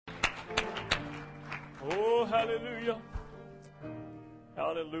hallelujah.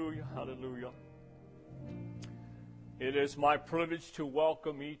 Hallelujah, hallelujah. It is my privilege to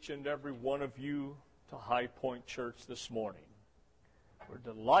welcome each and every one of you to High Point Church this morning. We're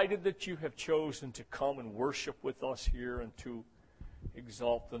delighted that you have chosen to come and worship with us here and to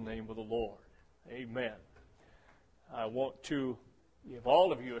exalt the name of the Lord. Amen. I want to give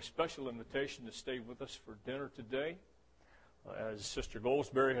all of you a special invitation to stay with us for dinner today. As Sister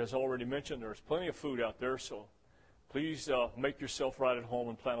Goldsberry has already mentioned, there's plenty of food out there, so please make yourself right at home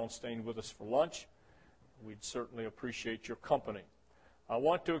and plan on staying with us for lunch. We'd certainly appreciate your company. I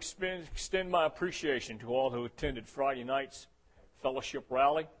want to extend my appreciation to all who attended Friday night's fellowship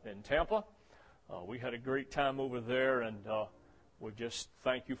rally in Tampa. We had a great time over there, and we just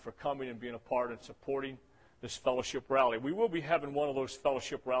thank you for coming and being a part and supporting this fellowship rally. We will be having one of those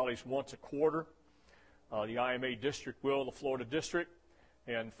fellowship rallies once a quarter. The IMA district will, the Florida district.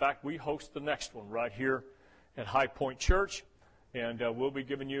 And in fact, we host the next one right here at High Point Church. And we'll be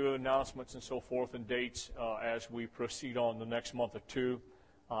giving you announcements and so forth and dates as we proceed on the next month or two.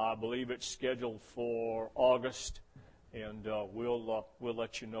 I believe it's scheduled for August, and we'll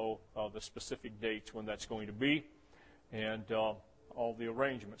let you know the specific dates when that's going to be and all the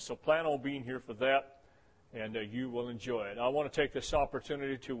arrangements. So plan on being here for that, and you will enjoy it. I want to take this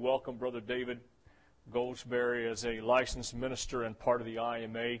opportunity to welcome Brother David Goldsberry as a licensed minister and part of the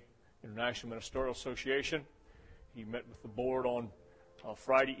IMA, International Ministerial Association. He met with the board on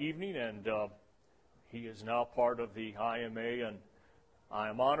Friday evening, and he is now part of the IMA, and I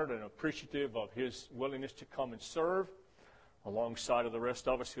am honored and appreciative of his willingness to come and serve. Alongside of the rest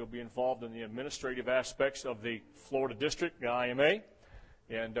of us, he'll be involved in the administrative aspects of the Florida District, the IMA,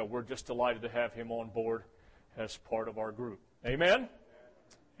 and we're just delighted to have him on board as part of our group. Amen?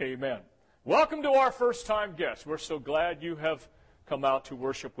 Amen. Welcome to our first-time guests. We're so glad you have come out to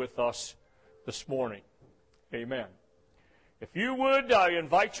worship with us this morning. Amen. If you would, I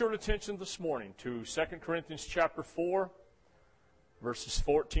invite your attention this morning to 2 Corinthians chapter 4, verses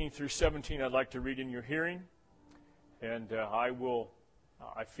 14 through 17. I'd like to read in your hearing. And I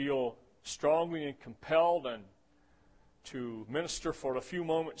feel strongly and compelled and to minister for a few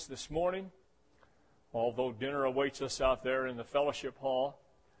moments this morning. Although dinner awaits us out there in the fellowship hall,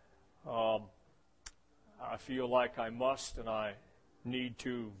 I feel like I must and I need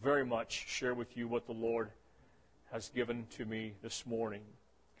to very much share with you what the Lord has given to me this morning.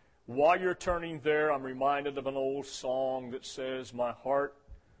 While you're turning there, I'm reminded of an old song that says, "My heart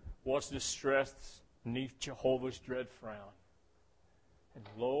was distressed 'neath Jehovah's dread frown, and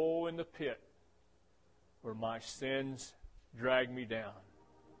low in the pit where my sins dragged me down.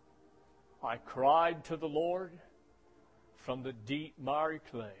 I cried to the Lord from the deep miry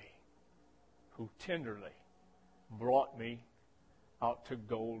clay, who tenderly brought me out to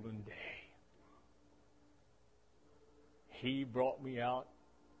golden day." He brought me out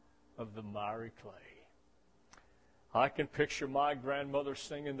of the miry clay. I can picture my grandmother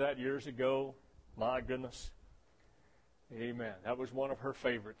singing that years ago. My goodness. Amen. That was one of her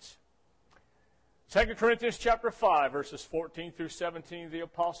favorites. 2 Corinthians chapter 5, verses 14 through 17, the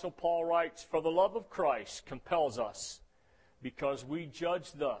Apostle Paul writes, "For the love of Christ compels us, because we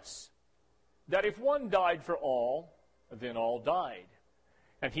judge thus, that if one died for all, then all died.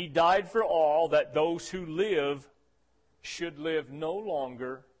 And he died for all, that those who live should live no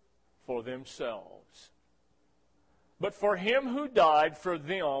longer for themselves, but for him who died for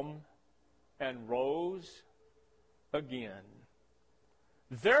them and rose again.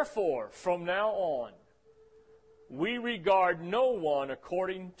 Therefore, from now on, we regard no one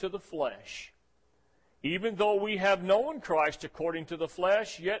according to the flesh. Even though we have known Christ according to the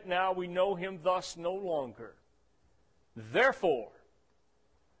flesh, yet now we know him thus no longer. Therefore,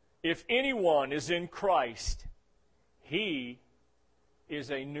 if anyone is in Christ, he is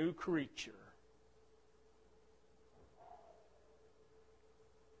a new creature."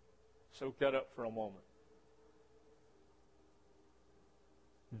 Soak that up for a moment.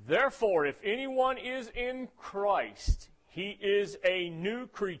 Therefore, if anyone is in Christ, he is a new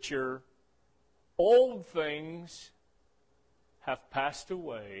creature. Old things have passed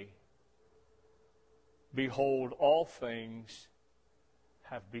away. Behold, all things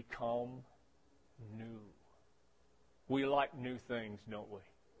have become new. We like new things, don't we?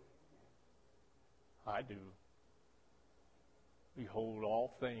 I do. Behold, all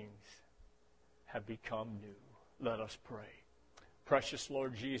things have become new. Let us pray. Precious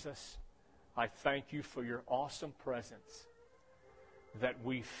Lord Jesus, I thank you for your awesome presence that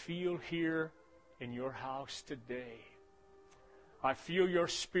we feel here in your house today. I feel your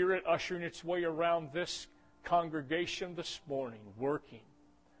Spirit ushering its way around this congregation this morning, working,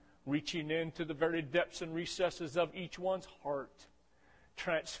 reaching into the very depths and recesses of each one's heart,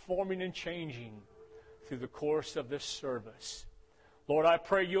 transforming and changing through the course of this service. Lord, I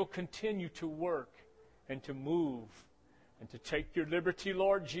pray you'll continue to work and to move and to take your liberty,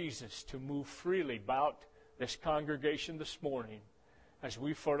 Lord Jesus, to move freely about this congregation this morning as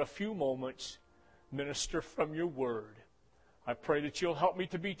we, for a few moments, minister from your word. I pray that you'll help me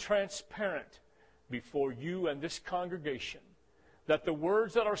to be transparent before you and this congregation, that the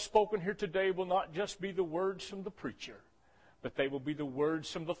words that are spoken here today will not just be the words from the preacher, but they will be the words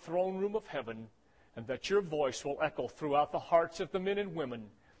from the throne room of heaven, and that your voice will echo throughout the hearts of the men and women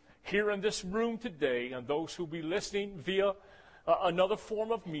here in this room today, and those who will be listening via another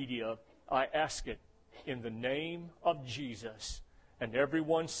form of media. I ask it in the name of Jesus. And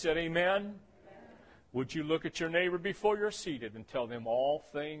everyone said amen. Amen. Would you look at your neighbor before you're seated and tell them all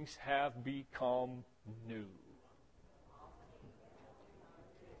things have become new.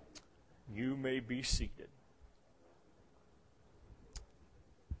 You may be seated.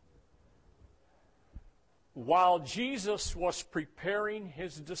 While Jesus was preparing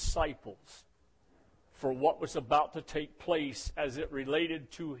his disciples for what was about to take place as it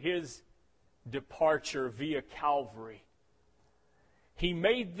related to his departure via Calvary, he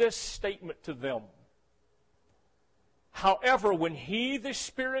made this statement to them. However, when he, the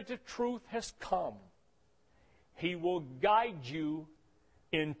Spirit of truth, has come, he will guide you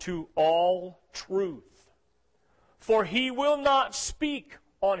into all truth. For he will not speak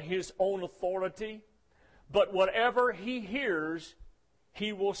on his own authority, but whatever he hears,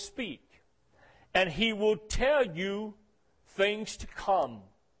 he will speak. And he will tell you things to come.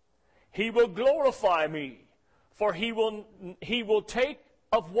 He will glorify me, for he will take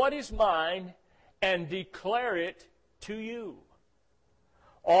of what is mine and declare it to you.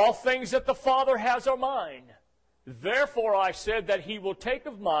 All things that the Father has are mine. Therefore I said that he will take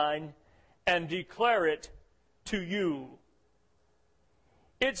of mine and declare it to you.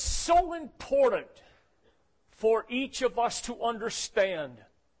 It's so important for each of us to understand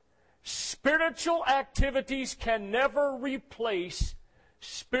spiritual activities can never replace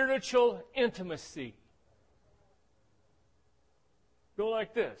spiritual intimacy. Go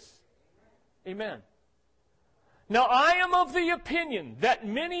like this. Amen. Now, I am of the opinion that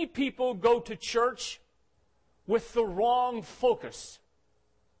many people go to church with the wrong focus.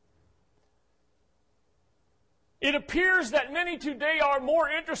 It appears that many today are more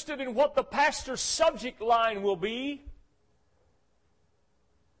interested in what the pastor's subject line will be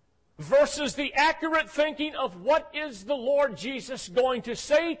versus the accurate thinking of what is the Lord Jesus going to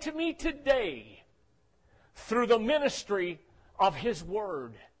say to me today through the ministry of his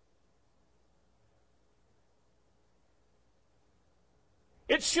word.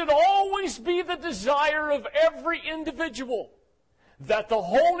 It should always be the desire of every individual that the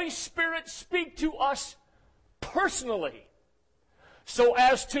Holy Spirit speak to us personally, so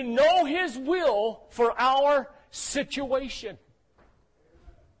as to know his will for our situation.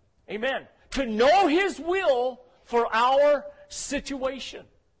 Amen. To know his will for our situation.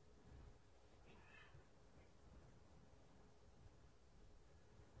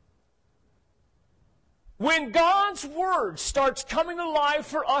 When God's Word starts coming alive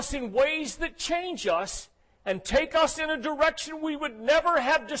for us in ways that change us and take us in a direction we would never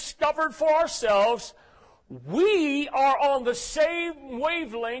have discovered for ourselves, we are on the same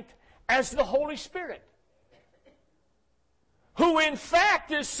wavelength as the Holy Spirit, who in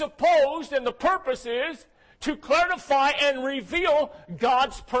fact is supposed, and the purpose is, to clarify and reveal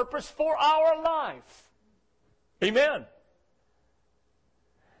God's purpose for our life. Amen.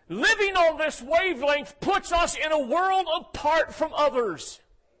 Living on this wavelength puts us in a world apart from others.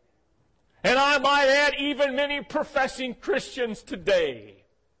 And I might add, even many professing Christians today.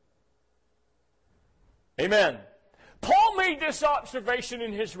 Amen. Paul made this observation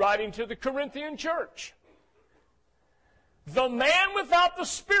in his writing to the Corinthian church. The man without the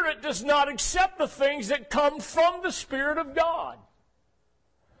Spirit does not accept the things that come from the Spirit of God.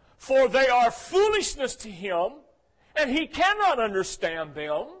 For they are foolishness to him, and he cannot understand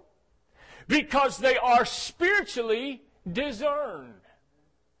them, because they are spiritually discerned.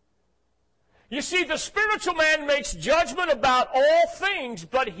 You see, the spiritual man makes judgment about all things,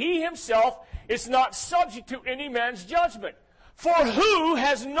 but he himself is not subject to any man's judgment. For who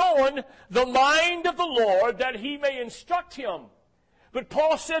has known the mind of the Lord that he may instruct him? But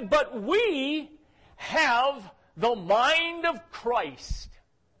Paul said, but we have the mind of Christ.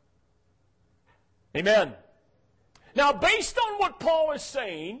 Amen. Now, based on what Paul is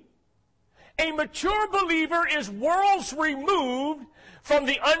saying, a mature believer is worlds removed from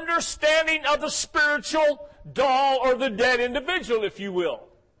the understanding of the spiritual dull or the dead individual, if you will.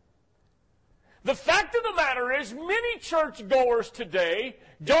 The fact of the matter is, many churchgoers today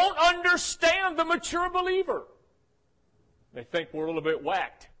don't understand the mature believer. They think we're a little bit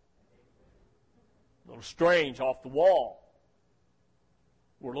whacked, a little strange, off the wall.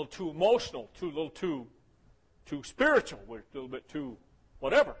 We're a little too emotional, too spiritual. We're a little bit too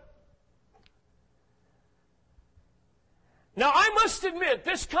whatever. Now, I must admit,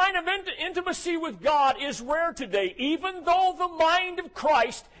 this kind of intimacy with God is rare today, even though the mind of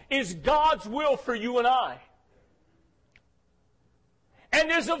Christ is God's will for you and I,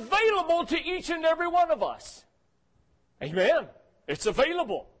 and is available to each and every one of us. Amen. It's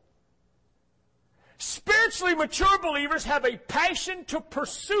available. Spiritually mature believers have a passion to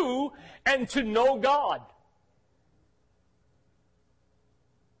pursue and to know God.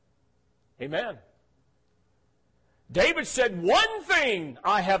 Amen. David said, "One thing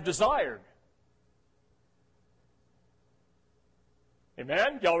I have desired."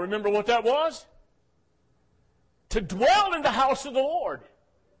 Amen? Y'all remember what that was? To dwell in the house of the Lord.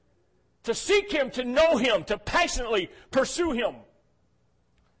 To seek Him, to know Him, to passionately pursue Him.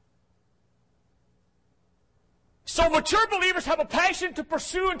 So mature believers have a passion to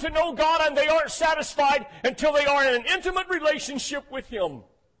pursue and to know God, and they aren't satisfied until they are in an intimate relationship with Him.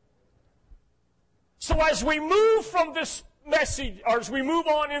 So as we move from this message, or as we move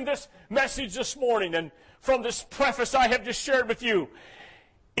on in this message this morning, and from this preface I have just shared with you,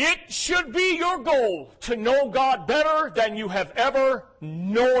 it should be your goal to know God better than you have ever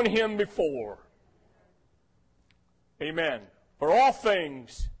known Him before. Amen. For all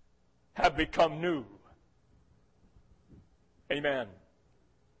things have become new. Amen.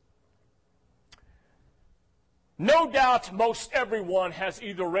 No doubt most everyone has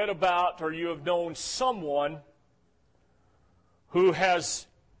either read about or you have known someone who has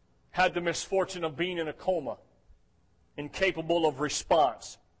had the misfortune of being in a coma, incapable of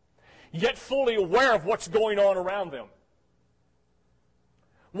response, yet fully aware of what's going on around them.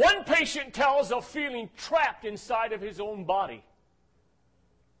 One patient tells of feeling trapped inside of his own body,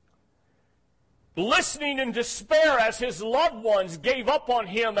 listening in despair as his loved ones gave up on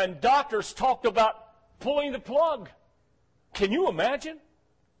him and doctors talked about pulling the plug. Can you imagine?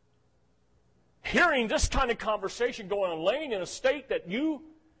 Hearing this kind of conversation going on, laying in a state that you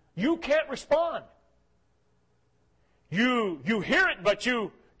can't respond. You hear it, but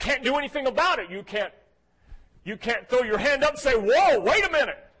you can't do anything about it. You can't throw your hand up and say, "Whoa, wait a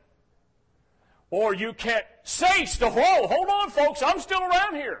minute." Or you can't say, "Whoa, hold on, folks, I'm still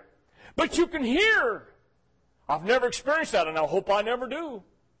around here." But you can hear. I've never experienced that, and I hope I never do.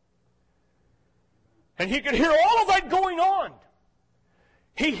 And he could hear all of that going on.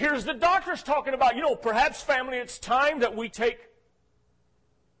 He hears the doctors talking about, perhaps, family, it's time that we take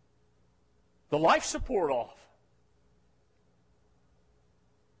the life support off.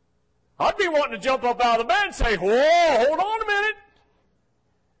 I'd be wanting to jump up out of the bed and say, "Whoa, hold on a minute."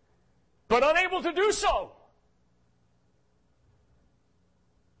 But unable to do so.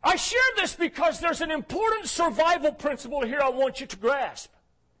 I share this because there's an important survival principle here I want you to grasp.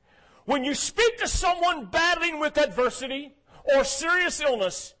 When you speak to someone battling with adversity or serious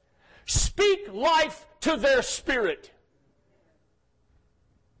illness, speak life to their spirit.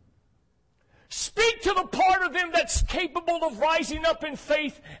 Speak to the part of them that's capable of rising up in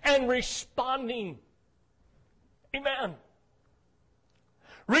faith and responding. Amen.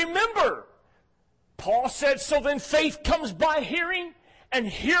 Remember, Paul said, "So then faith comes by hearing, and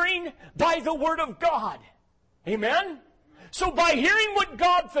hearing by the Word of God." Amen? So by hearing what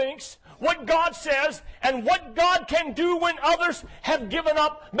God thinks, what God says, and what God can do when others have given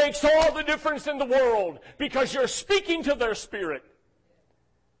up makes all the difference in the world, because you're speaking to their spirit.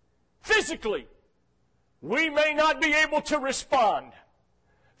 Physically, we may not be able to respond.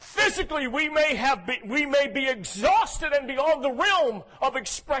 Physically, we may be exhausted and beyond the realm of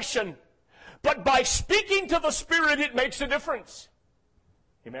expression. But by speaking to the Spirit, it makes a difference.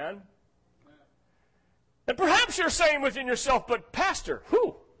 Amen? And perhaps you're saying within yourself, "But Pastor,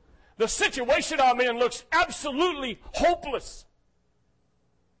 the situation I'm in looks absolutely hopeless."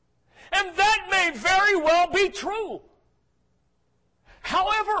 And that may very well be true.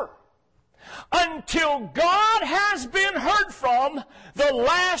 However, until God has been heard from, the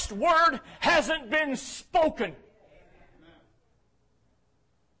last word hasn't been spoken.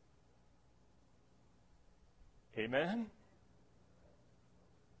 Amen?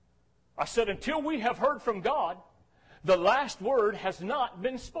 I said, until we have heard from God, the last word has not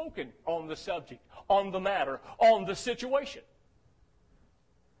been spoken on the subject, on the matter, on the situation.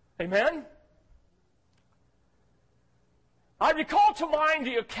 Amen? I recall to mind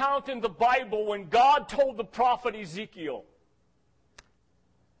the account in the Bible when God told the prophet Ezekiel,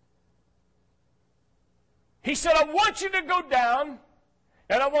 He said, I want you to go down,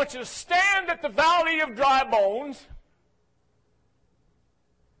 and I want you to stand at the valley of dry bones.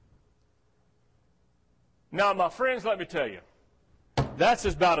 Now, my friends, let me tell you, that's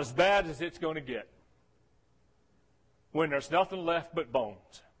about as bad as it's going to get when there's nothing left but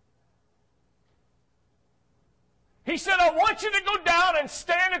bones. He said, I want you to go down and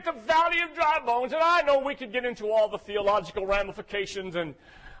stand at the valley of dry bones. And I know we could get into all the theological ramifications and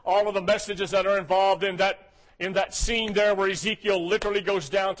all of the messages that are involved in that scene there where Ezekiel literally goes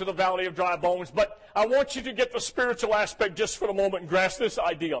down to the valley of dry bones. But I want you to get the spiritual aspect just for a moment and grasp this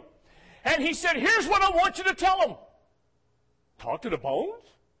idea. And he said, here's what I want you to tell them. Talk to the bones?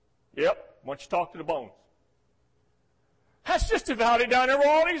 Yep, I want you to talk to the bones. That's just a valley down there where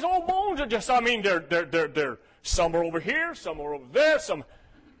all these old bones are just, they're some are over here, some are over there, some.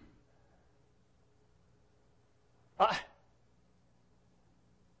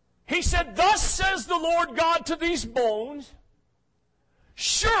 He said, thus says the Lord God to these bones,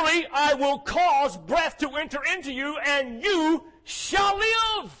 surely I will cause breath to enter into you, and you shall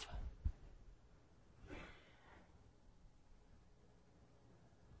live.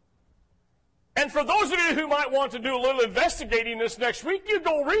 And for those of you who might want to do a little investigating this next week, you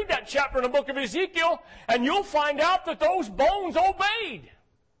go read that chapter in the book of Ezekiel, and you'll find out that those bones obeyed.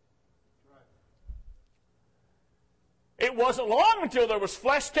 It wasn't long until there was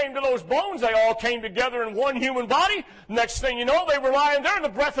flesh came to those bones. They all came together in one human body. Next thing you know, they were lying there, and the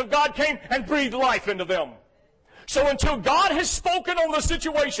breath of God came and breathed life into them. So until God has spoken on the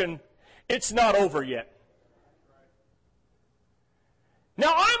situation, it's not over yet.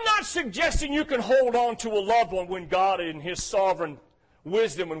 Now, I'm not suggesting you can hold on to a loved one when God in His sovereign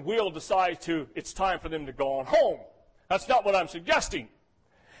wisdom and will decides it's time for them to go on home. That's not what I'm suggesting.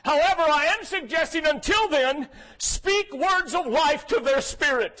 However, I am suggesting until then, speak words of life to their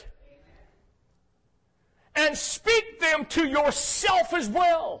spirit. And speak them to yourself as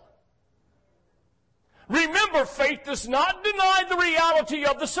well. Remember, faith does not deny the reality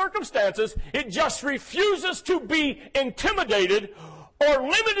of the circumstances. It just refuses to be intimidated or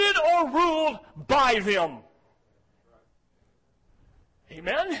limited or ruled by them.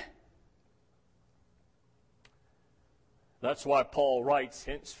 Amen? That's why Paul writes,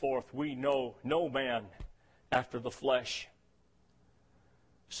 henceforth we know no man after the flesh.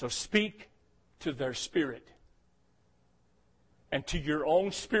 So speak to their spirit and to your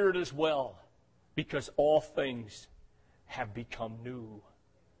own spirit as well, because all things have become new.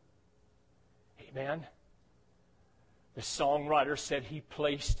 Amen? The songwriter said he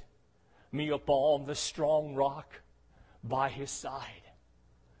placed me upon the strong rock by his side.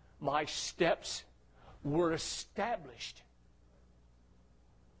 My steps were established.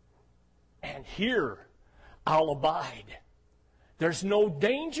 And here I'll abide. There's no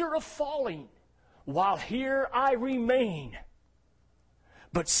danger of falling while here I remain,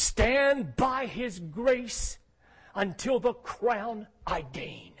 but stand by His grace until the crown I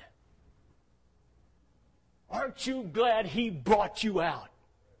gain. Aren't you glad He brought you out?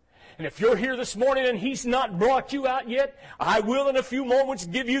 And if you're here this morning and He's not brought you out yet, I will in a few moments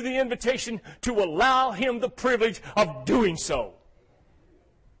give you the invitation to allow Him the privilege of doing so.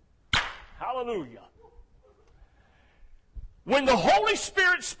 Hallelujah. When the Holy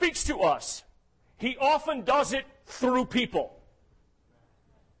Spirit speaks to us, He often does it through people.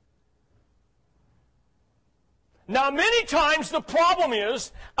 Now, many times the problem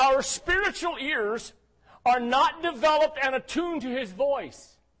is our spiritual ears are not developed and attuned to His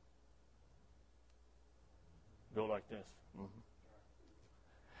voice. Go like this. Mm-hmm.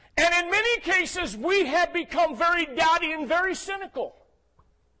 And in many cases, we have become very doubting and very cynical.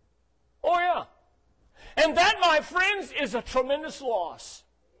 Oh, yeah. And that, my friends, is a tremendous loss.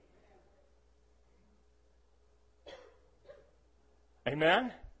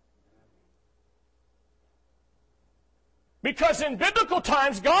 Amen? Because in biblical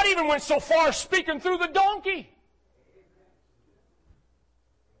times, God even went so far speaking through the donkey.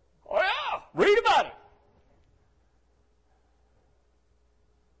 Oh, yeah. Read about it.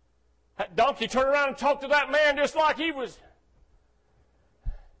 That donkey turned around and talked to that man just like he was.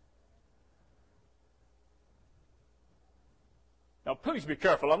 Now, please be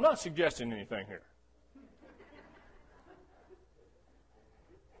careful. I'm not suggesting anything here.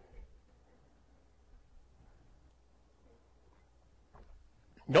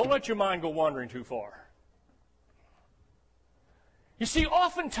 Don't let your mind go wandering too far. You see,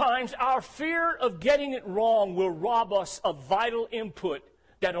 oftentimes our fear of getting it wrong will rob us of vital input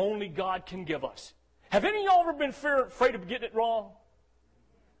that only God can give us. Have any of y'all ever been afraid of getting it wrong?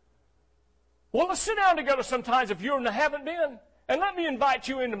 Well, let's sit down together sometimes if you haven't been, and let me invite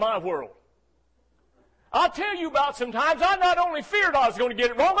you into my world. I'll tell you about some times I not only feared I was going to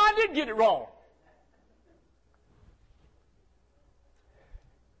get it wrong, I did get it wrong.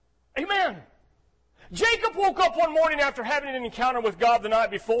 Amen. Jacob woke up one morning after having an encounter with God the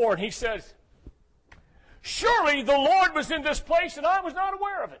night before, and he says, surely the Lord was in this place and I was not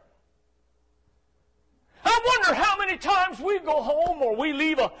aware of it. I wonder how many times we go home or we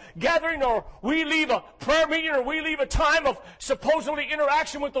leave a gathering or we leave a prayer meeting or we leave a time of supposedly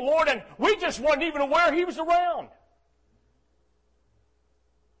interaction with the Lord and we just weren't even aware He was around.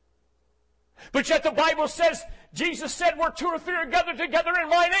 But yet the Bible says, Jesus said, where two or three are gathered together in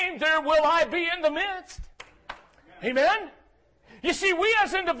my name, there will I be in the midst. Amen? You see, we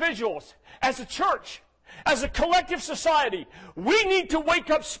as individuals, as a church, as a collective society, we need to wake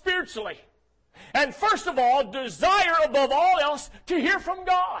up spiritually. And first of all, desire above all else to hear from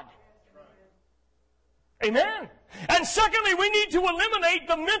God. Amen. And secondly, we need to eliminate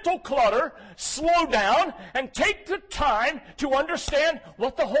the mental clutter, slow down, and take the time to understand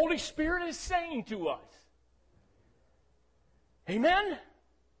what the Holy Spirit is saying to us. Amen?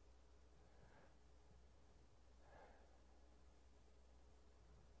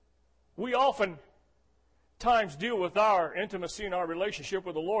 We often times deal with our intimacy and our relationship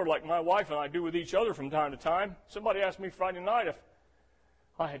with the Lord like my wife and I do with each other from time to time. Somebody asked me Friday night if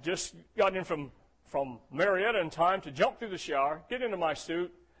I had just gotten in from Marietta in time to jump through the shower, get into my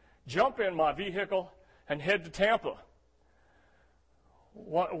suit, jump in my vehicle, and head to Tampa.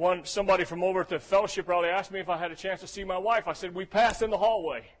 Somebody from over at the fellowship rally asked me if I had a chance to see my wife. I said, we passed in the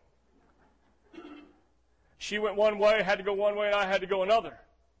hallway. She went one way, had to go one way, and I had to go another.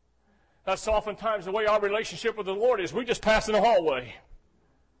 That's oftentimes the way our relationship with the Lord is. We just pass in the hallway.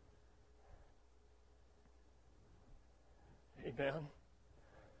 Amen.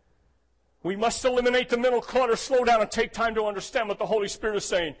 We must eliminate the mental clutter, slow down, and take time to understand what the Holy Spirit is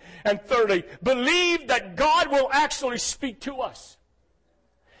saying. And thirdly, believe that God will actually speak to us.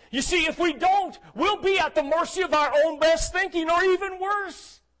 You see, if we don't, we'll be at the mercy of our own best thinking, or even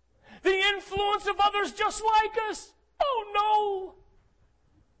worse, the influence of others just like us. Oh, no.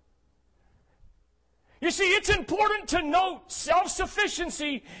 You see, it's important to note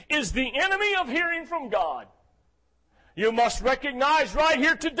self-sufficiency is the enemy of hearing from God. You must recognize right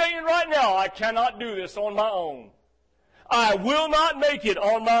here today and right now, I cannot do this on my own. I will not make it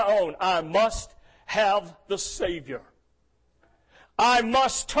on my own. I must have the Savior. I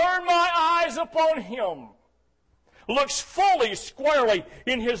must turn my eyes upon Him. Looks fully, squarely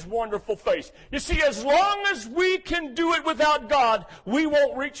in His wonderful face. You see, as long as we can do it without God, we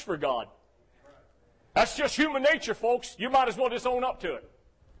won't reach for God. That's just human nature, folks. You might as well just own up to it.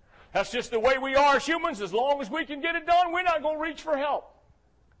 That's just the way we are as humans. As long as we can get it done, we're not going to reach for help.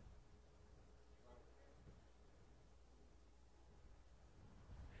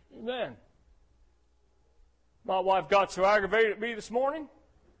 Amen. My wife got so aggravated at me this morning.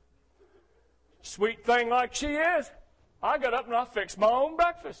 Sweet thing like she is, I got up and I fixed my own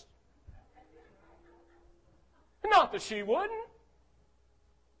breakfast. Not that she wouldn't.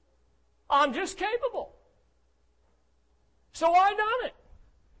 I'm just capable. So I done it.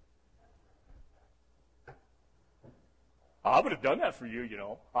 I would have done that for you, you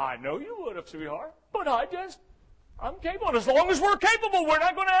know. I know you would have, sweetheart. But I'm capable. And as long as we're capable, we're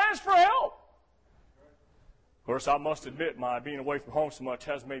not going to ask for help. Of course, I must admit, my being away from home so much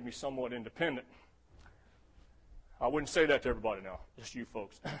has made me somewhat independent. I wouldn't say that to everybody now, just you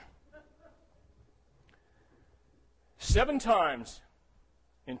folks. 7 times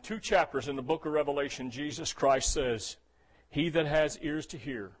in 2 chapters in the book of Revelation, Jesus Christ says, he that has ears to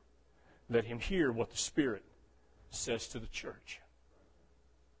hear, let him hear what the Spirit says to the church.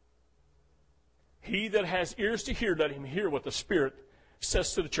 He that has ears to hear, let him hear what the Spirit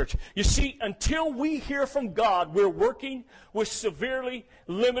says to the church. You see, until we hear from God, we're working with severely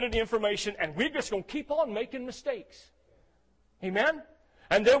limited information, and we're just going to keep on making mistakes. Amen?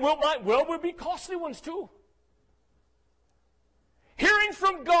 And there will be costly ones too. Hearing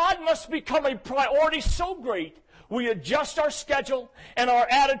from God must become a priority so great, we adjust our schedule and our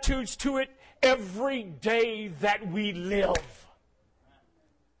attitudes to it every day that we live.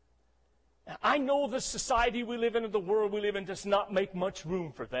 Now, I know the society we live in and the world we live in does not make much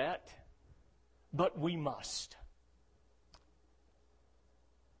room for that, but we must.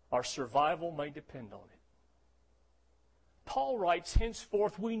 Our survival may depend on it. Paul writes,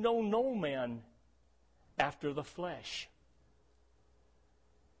 henceforth we know no man after the flesh.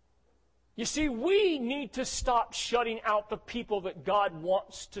 You see, we need to stop shutting out the people that God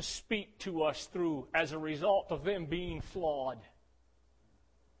wants to speak to us through as a result of them being flawed.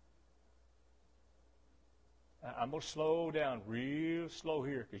 I'm going to slow down real slow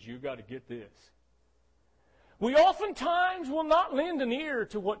here because you've got to get this. We oftentimes will not lend an ear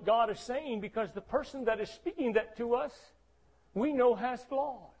to what God is saying because the person that is speaking that to us, we know has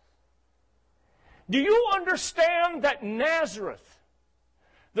flaws. Do you understand that Nazareth,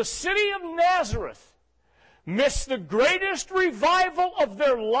 the city of Nazareth, missed the greatest revival of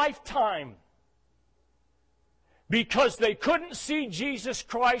their lifetime because they couldn't see Jesus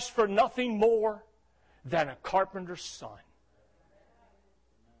Christ for nothing more than a carpenter's son?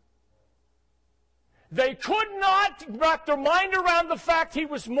 They could not wrap their mind around the fact he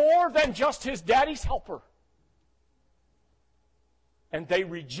was more than just his daddy's helper. And they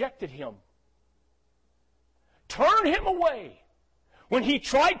rejected him, turned him away. When he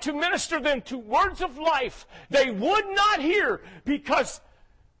tried to minister them to words of life, they would not hear because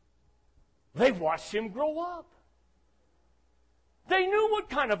they watched him grow up. They knew what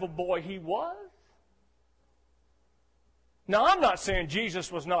kind of a boy he was. Now, I'm not saying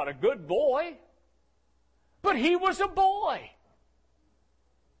Jesus was not a good boy, but he was a boy.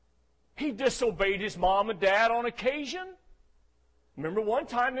 He disobeyed his mom and dad on occasion. Remember one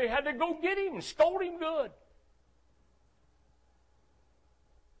time they had to go get him and scold him good.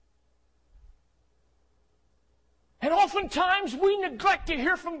 And oftentimes we neglect to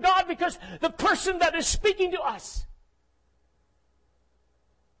hear from God because the person that is speaking to us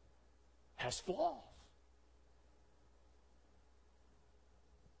has flaws.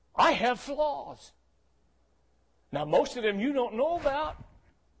 I have flaws. Now, most of them you don't know about,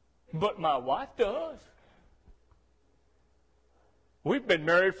 but my wife does. We've been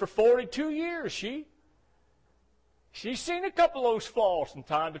married for 42 years. She's seen a couple of those flaws from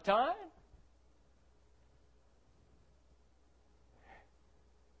time to time.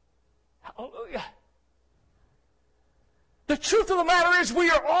 Hallelujah. The truth of the matter is we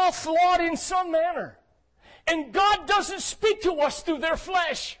are all flawed in some manner. And God doesn't speak to us through their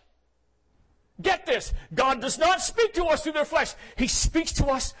flesh. Get this. God does not speak to us through their flesh. He speaks to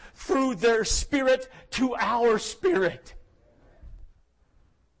us through their spirit to our spirit.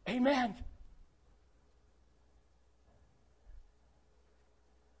 Amen.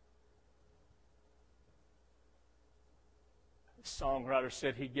 The songwriter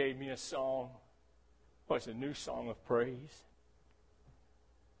said he gave me a song. Oh, it's a new song of praise.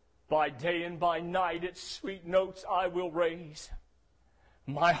 By day and by night its sweet notes I will raise.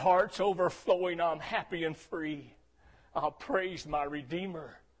 My heart's overflowing, I'm happy and free. I'll praise my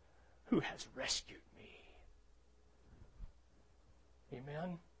Redeemer who has rescued me.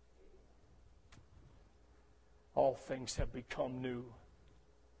 Amen. All things have become new.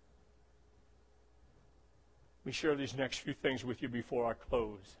 Let me share these next few things with you before I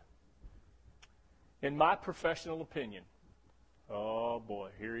close. In my professional opinion, oh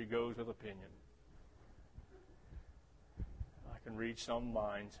boy, here he goes with opinion. I can read some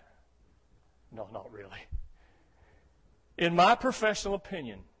minds. No, not really. In my professional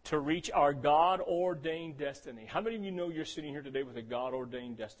opinion, to reach our God-ordained destiny. How many of you know you're sitting here today with a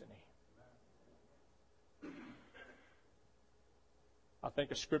God-ordained destiny? I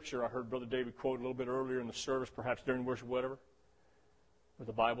think a scripture I heard Brother David quote a little bit earlier in the service, perhaps during worship, whatever, where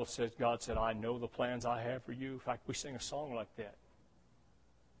the Bible says, God said, I know the plans I have for you. In fact, we sing a song like that.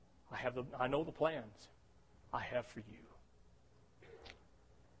 I know the plans I have for you.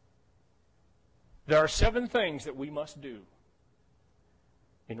 There are 7 things that we must do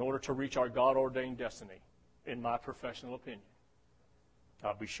in order to reach our God-ordained destiny, in my professional opinion.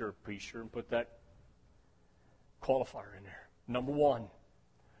 I'll be sure and put that qualifier in there. Number 1,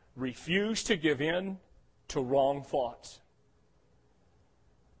 refuse to give in to wrong thoughts.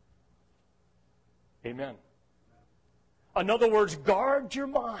 Amen. In other words, guard your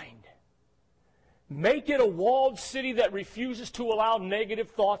mind. Make it a walled city that refuses to allow negative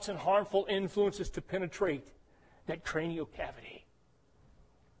thoughts and harmful influences to penetrate that cranial cavity.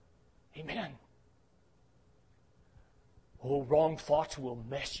 Amen. Oh, wrong thoughts will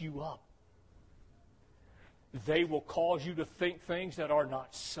mess you up. They will cause you to think things that are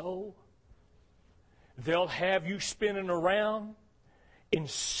not so. They'll have you spinning around in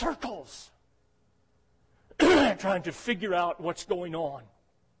circles trying to figure out what's going on.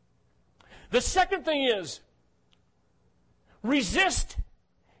 The second thing is, resist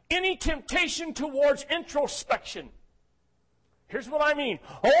any temptation towards introspection. Here's what I mean.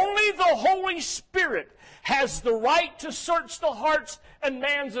 Only the Holy Spirit has the right to search the hearts and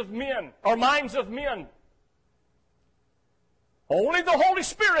minds of men. Only the Holy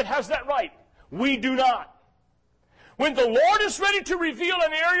Spirit has that right. We do not. When the Lord is ready to reveal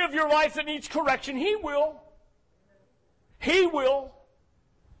an area of your life that needs correction, He will. He will.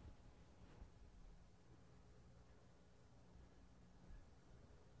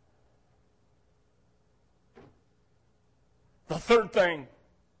 The third thing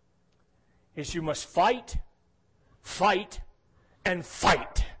is you must fight, fight, and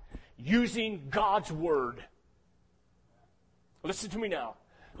fight using God's Word. Listen to me now.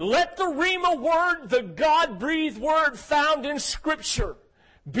 Let the Rhema Word, the God-breathed Word found in Scripture,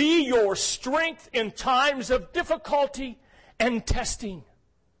 be your strength in times of difficulty and testing.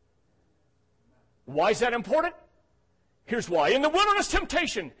 Why is that important? Here's why. In the wilderness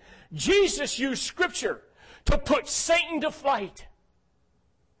temptation, Jesus used Scripture to put Satan to flight.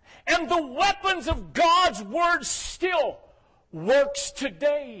 And the weapons of God's Word still works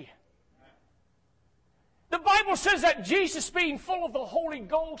today. The Bible says that Jesus, being full of the Holy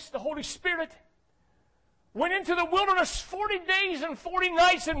Ghost, the Holy Spirit, went into the wilderness 40 days and 40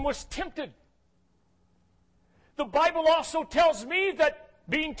 nights and was tempted. The Bible also tells me that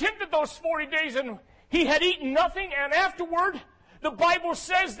being tempted those 40 days and he had eaten nothing, and afterward, the Bible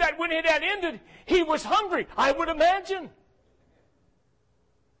says that when it had ended, he was hungry, I would imagine.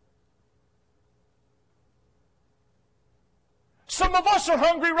 Some of us are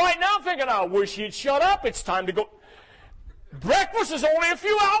hungry right now thinking, I wish he'd shut up. It's time to go. Breakfast is only a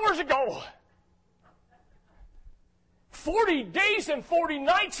few hours ago. 40 days and 40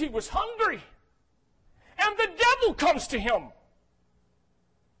 nights he was hungry. And the devil comes to him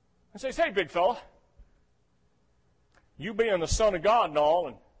and says, hey, big fella, you being the Son of God and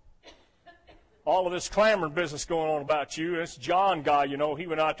all of this clamoring business going on about you, this John guy, you know, he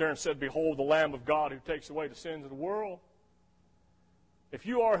went out there and said, behold the Lamb of God who takes away the sins of the world. If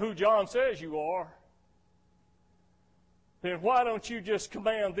you are who John says you are, then why don't you just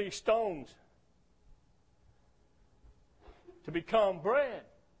command these stones to become bread?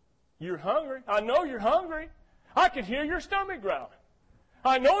 You're hungry. I know you're hungry. I can hear your stomach growling.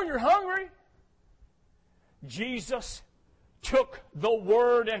 I know you're hungry. Jesus took the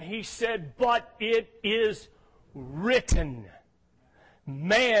word and he said, but it is written,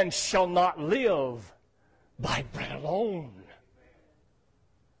 man shall not live by bread alone.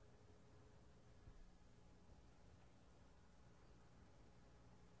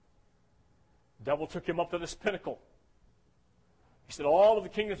 The devil took him up to this pinnacle. He said, all of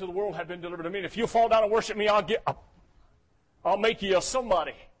the kingdoms of the world have been delivered to me. And if you fall down and worship me, I'll make you a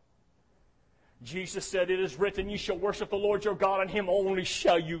somebody. Jesus said, it is written, you shall worship the Lord your God, and him only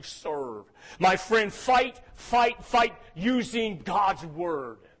shall you serve. My friend, fight, fight, fight using God's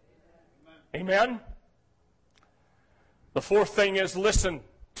word. Amen? The fourth thing is listen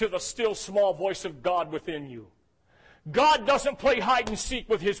to the still small voice of God within you. God doesn't play hide and seek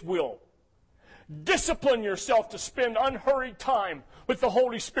with his will. Discipline yourself to spend unhurried time with the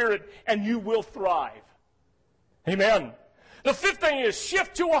Holy Spirit, and you will thrive. Amen. The fifth thing is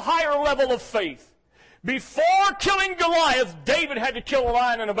shift to a higher level of faith. Before killing Goliath, David had to kill a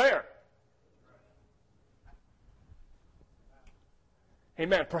lion and a bear.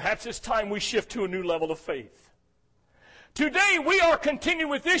 Amen. Perhaps it's time we shift to a new level of faith. Today, we are continuing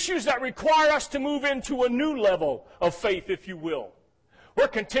with issues that require us to move into a new level of faith, if you will. We're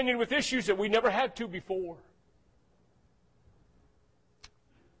continuing with issues that we never had to before.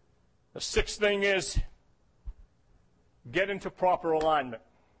 The sixth thing is get into proper alignment.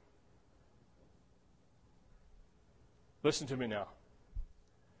 Listen to me now.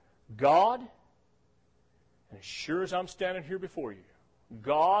 God, and as sure as I'm standing here before you,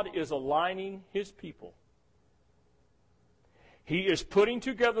 God is aligning his people. He is putting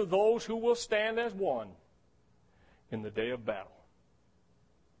together those who will stand as one in the day of battle.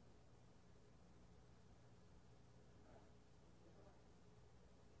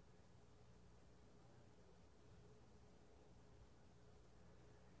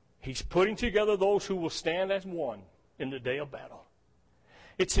 He's putting together those who will stand as one in the day of battle.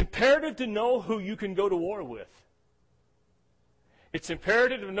 It's imperative to know who you can go to war with. It's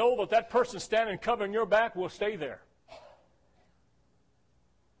imperative to know that that person standing covering your back will stay there.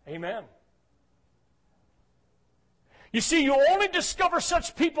 Amen. You see, you only discover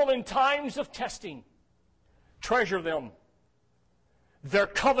such people in times of testing. Treasure them. Their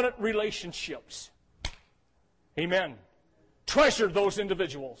covenant relationships. Amen. Treasure those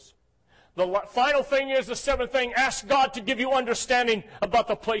individuals. The final thing is, the seventh thing, ask God to give you understanding about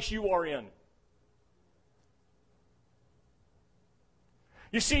the place you are in.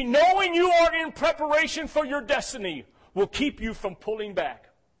 You see, knowing you are in preparation for your destiny will keep you from pulling back.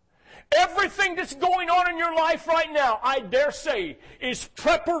 Everything that's going on in your life right now, I dare say, is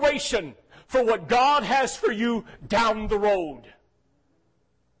preparation for what God has for you down the road.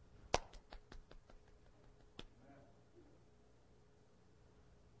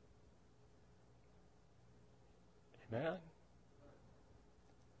 Amen.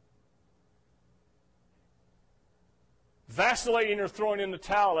 vacillating or throwing in the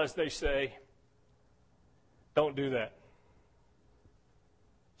towel, as they say, don't do that.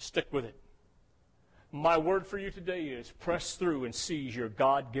 Stick with it. My word for you today is press through and seize your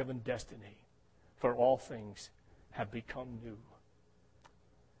God-given destiny, for all things have become new.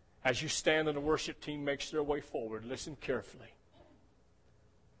 As you stand and the worship team makes their way forward, listen carefully.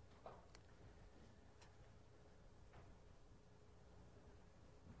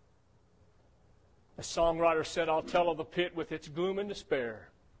 The songwriter said, I'll tell of the pit with its gloom and despair.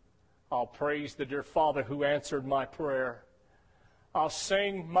 I'll praise the dear Father who answered my prayer. I'll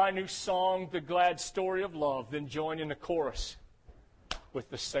sing my new song, the glad story of love, then join in the chorus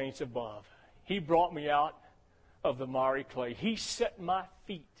with the saints above. He brought me out of the miry clay. He set my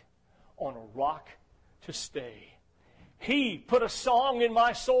feet on a rock to stay. He put a song in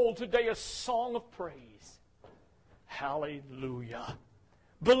my soul today, a song of praise. Hallelujah.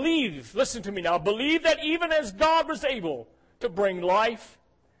 Believe, listen to me now, believe that even as God was able to bring life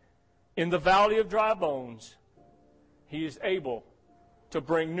in the valley of dry bones, He is able to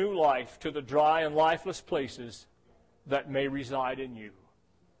bring new life to the dry and lifeless places that may reside in you.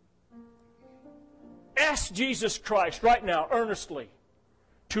 Ask Jesus Christ right now, earnestly,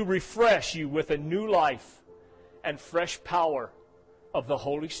 to refresh you with a new life and fresh power of the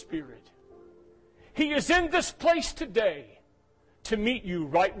Holy Spirit. He is in this place today to meet you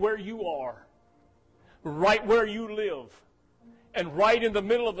right where you are, right where you live, and right in the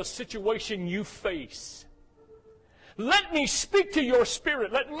middle of the situation you face. Let me speak to your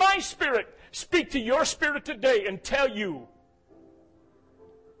spirit. Let my spirit speak to your spirit today and tell you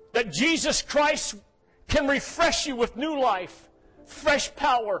that Jesus Christ can refresh you with new life, fresh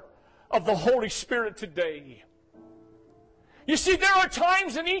power of the Holy Spirit today. You see, there are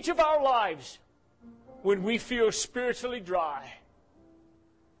times in each of our lives when we feel spiritually dry.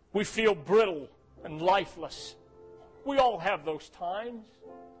 We feel brittle and lifeless. We all have those times.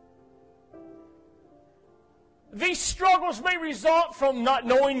 These struggles may result from not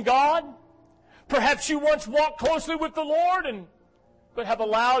knowing God. Perhaps you once walked closely with the Lord but have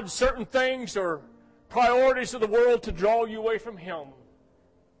allowed certain things or priorities of the world to draw you away from Him.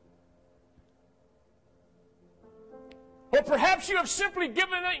 Or perhaps you have simply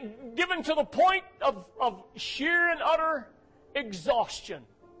given to the point of sheer and utter exhaustion.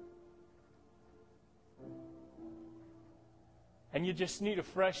 And you just need a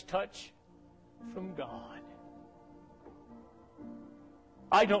fresh touch from God.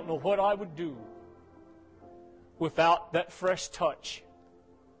 I don't know what I would do without that fresh touch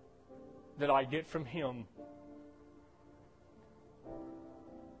that I get from Him.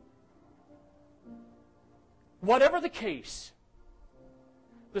 Whatever the case,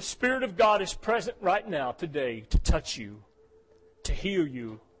 the Spirit of God is present right now, today, to touch you, to heal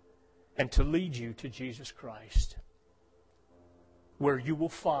you, and to lead you to Jesus Christ, where you will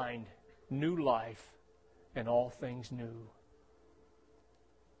find new life and all things new.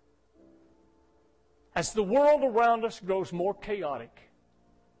 As the world around us grows more chaotic,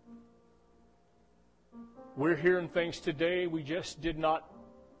 we're hearing things today we just did not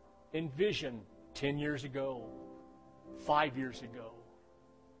envision 10 years ago, 5 years ago.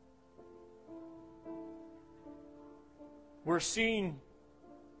 We're seeing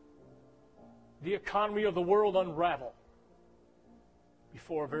the economy of the world unravel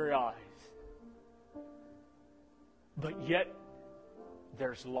before our very eyes. But yet,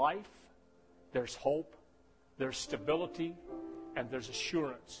 there's life, there's hope, there's stability, and there's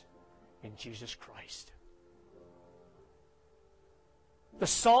assurance in Jesus Christ. The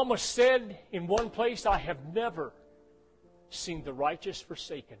psalmist said in one place, I have never seen the righteous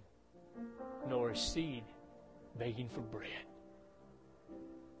forsaken, nor his seed begging for bread.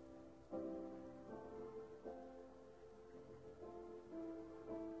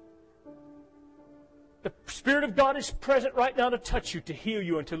 The Spirit of God is present right now to touch you, to heal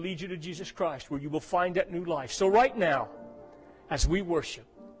you, and to lead you to Jesus Christ, where you will find that new life. So right now, as we worship,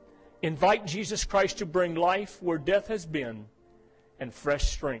 invite Jesus Christ to bring life where death has been, and fresh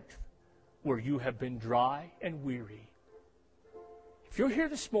strength where you have been dry and weary. If you're here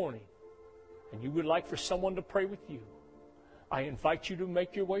this morning and you would like for someone to pray with you, I invite you to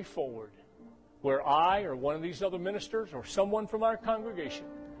make your way forward, where I or one of these other ministers or someone from our congregation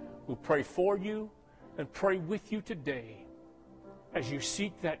will pray for you and pray with you today as you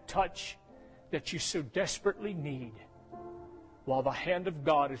seek that touch that you so desperately need while the hand of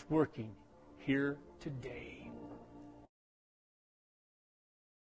God is working here today.